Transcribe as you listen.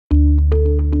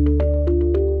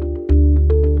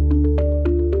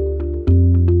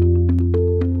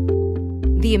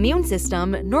The immune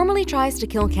system normally tries to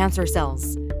kill cancer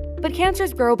cells, but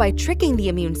cancers grow by tricking the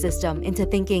immune system into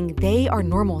thinking they are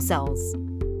normal cells.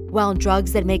 While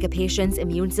drugs that make a patient's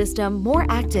immune system more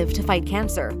active to fight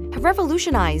cancer have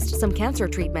revolutionized some cancer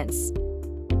treatments,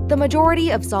 the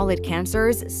majority of solid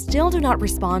cancers still do not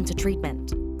respond to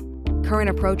treatment. Current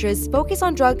approaches focus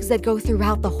on drugs that go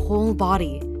throughout the whole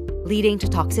body, leading to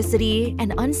toxicity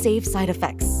and unsafe side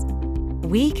effects.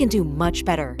 We can do much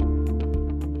better.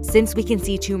 Since we can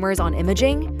see tumors on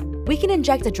imaging, we can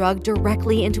inject a drug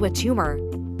directly into a tumor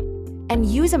and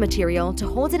use a material to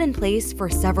hold it in place for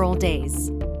several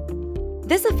days.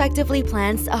 This effectively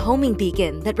plants a homing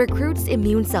beacon that recruits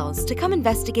immune cells to come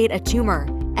investigate a tumor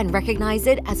and recognize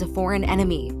it as a foreign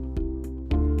enemy.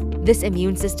 This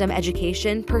immune system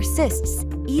education persists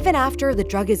even after the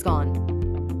drug is gone.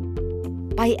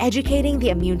 By educating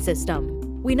the immune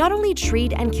system, we not only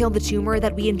treat and kill the tumor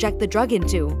that we inject the drug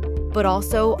into, but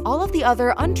also all of the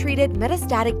other untreated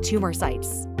metastatic tumor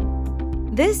sites.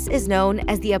 This is known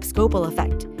as the abscopal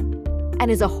effect and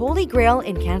is a holy grail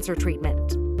in cancer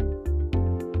treatment.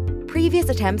 Previous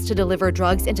attempts to deliver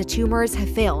drugs into tumors have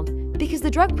failed because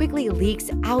the drug quickly leaks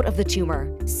out of the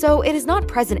tumor, so it is not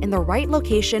present in the right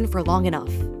location for long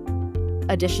enough.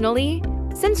 Additionally,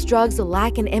 since drugs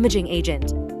lack an imaging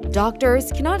agent,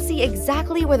 doctors cannot see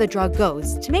exactly where the drug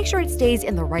goes to make sure it stays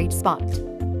in the right spot.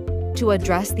 To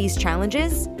address these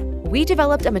challenges, we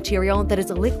developed a material that is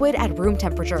liquid at room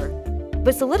temperature,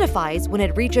 but solidifies when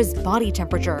it reaches body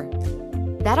temperature.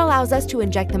 That allows us to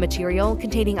inject the material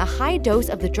containing a high dose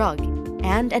of the drug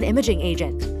and an imaging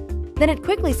agent. Then it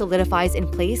quickly solidifies in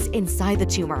place inside the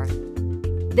tumor.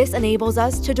 This enables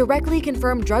us to directly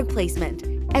confirm drug placement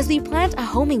as we plant a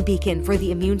homing beacon for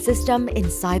the immune system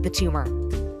inside the tumor.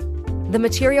 The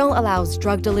material allows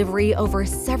drug delivery over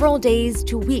several days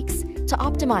to weeks to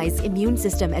optimize immune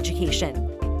system education.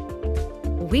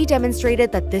 We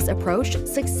demonstrated that this approach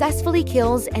successfully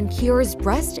kills and cures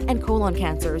breast and colon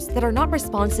cancers that are not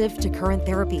responsive to current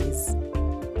therapies.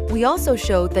 We also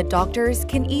showed that doctors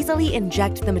can easily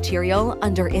inject the material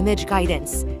under image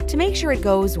guidance to make sure it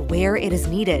goes where it is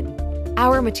needed.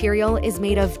 Our material is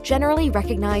made of generally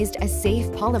recognized as safe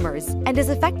polymers and is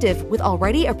effective with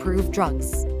already approved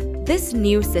drugs. This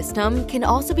new system can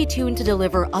also be tuned to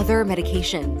deliver other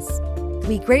medications.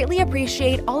 We greatly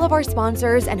appreciate all of our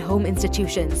sponsors and home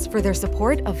institutions for their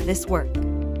support of this work.